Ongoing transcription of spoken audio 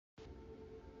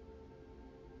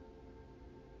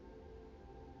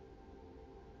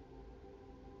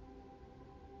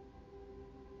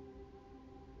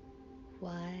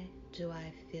Why do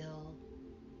I feel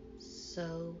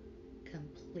so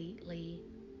completely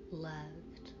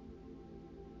loved?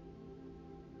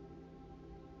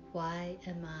 Why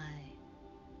am I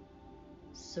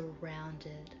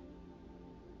surrounded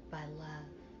by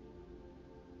love?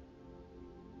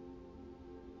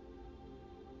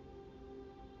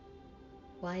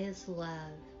 Why is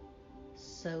love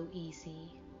so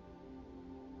easy?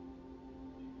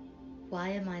 Why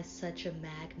am I such a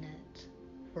magnet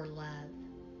for love?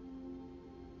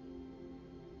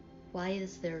 Why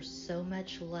is there so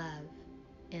much love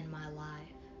in my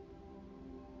life?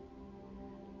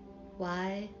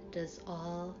 Why does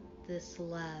all this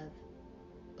love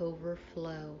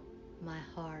overflow my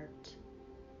heart?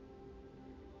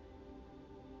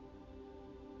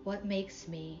 What makes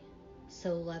me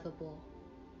so lovable?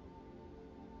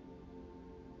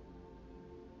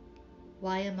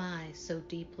 Why am I so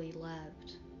deeply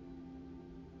loved?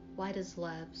 Why does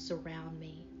love surround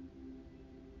me?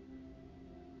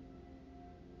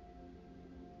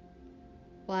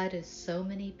 Why do so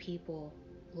many people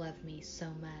love me so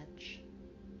much?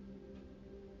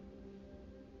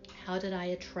 How did I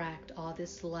attract all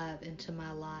this love into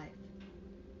my life?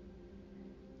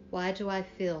 Why do I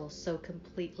feel so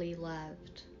completely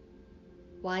loved?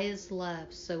 Why is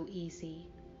love so easy?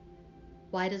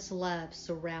 Why does love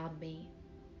surround me?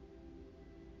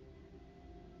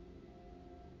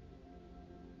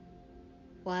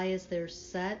 Why is there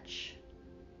such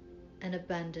an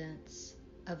abundance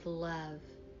of love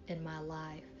in my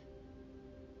life?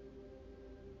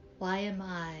 Why am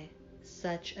I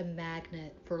such a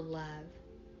magnet for love?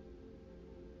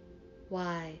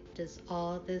 Why does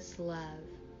all this love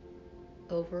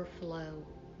overflow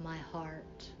my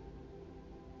heart?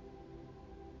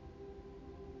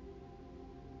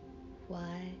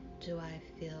 Why do I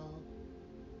feel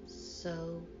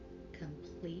so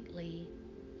completely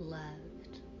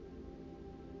loved?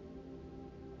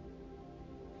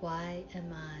 Why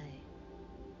am I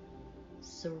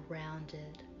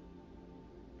surrounded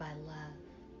by love?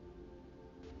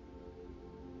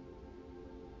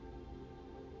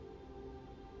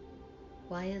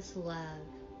 Why is love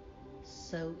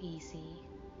so easy?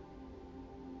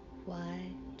 Why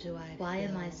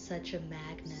am I such a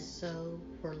magnet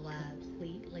for love,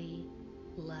 completely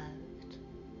loved?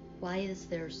 Why is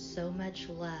there so much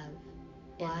love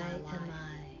in my life? Why am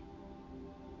I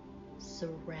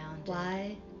surrounded?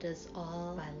 Why does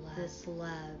all this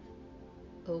love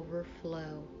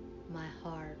overflow my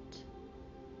heart?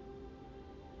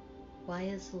 Why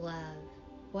is love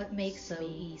what makes so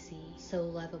easy, so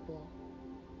lovable?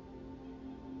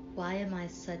 Why am I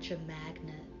such a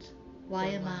magnet? Why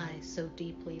am I so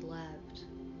deeply loved?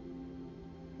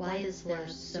 Why is there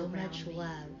so much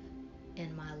love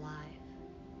in my life?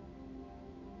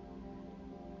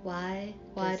 Why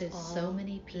do so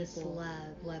many people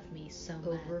love me so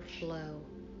much? Overflow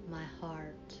my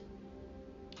heart.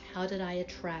 How did I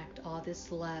attract all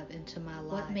this love into my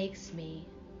life? What makes me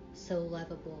so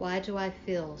lovable? Why do I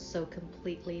feel so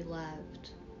completely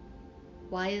loved?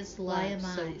 Why is love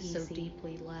so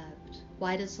deeply loved?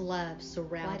 Why does love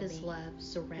surround me?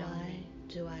 Why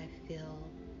do I feel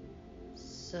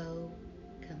so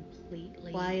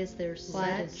completely? Why is there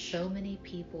so many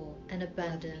people an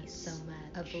abundance so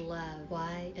much of love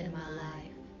in my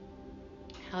life?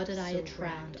 How did I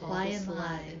attract all this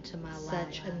love into my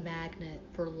life? Such a magnet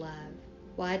for love.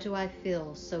 Why do I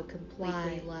feel so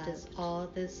completely loved? Does all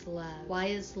this love? Why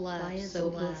is love so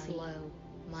overflow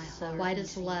my heart? Why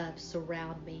does love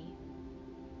surround me?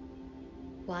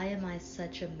 Why am I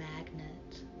such a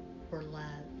magnet for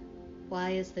love?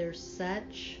 Why is there so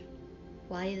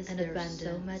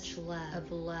much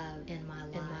love in my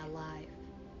life?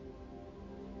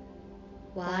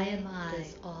 Why am I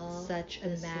such a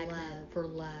magnet for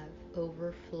love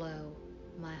overflow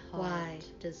my heart? Why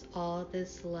does all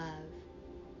this love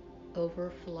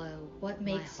overflow what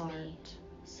makes me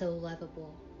so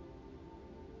lovable?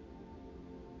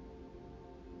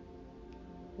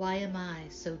 Why am I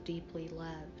so deeply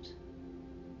loved?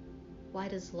 Why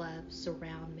does love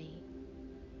surround me?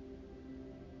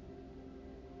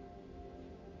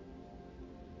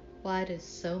 Why do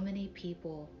so many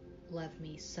people love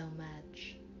me so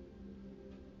much?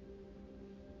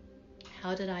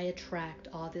 How did I attract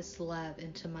all this love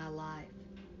into my life?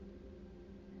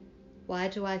 Why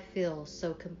do I feel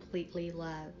so completely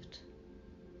loved?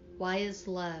 Why is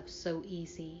love so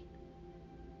easy?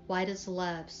 Why does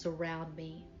love surround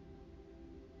me?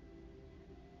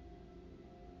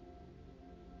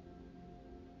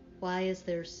 Why is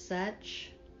there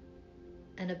such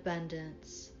an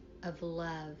abundance of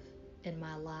love in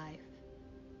my life?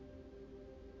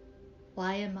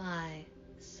 Why am I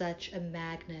such a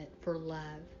magnet for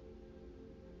love?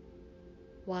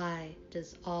 Why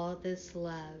does all this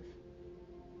love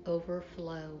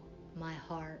overflow my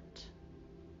heart?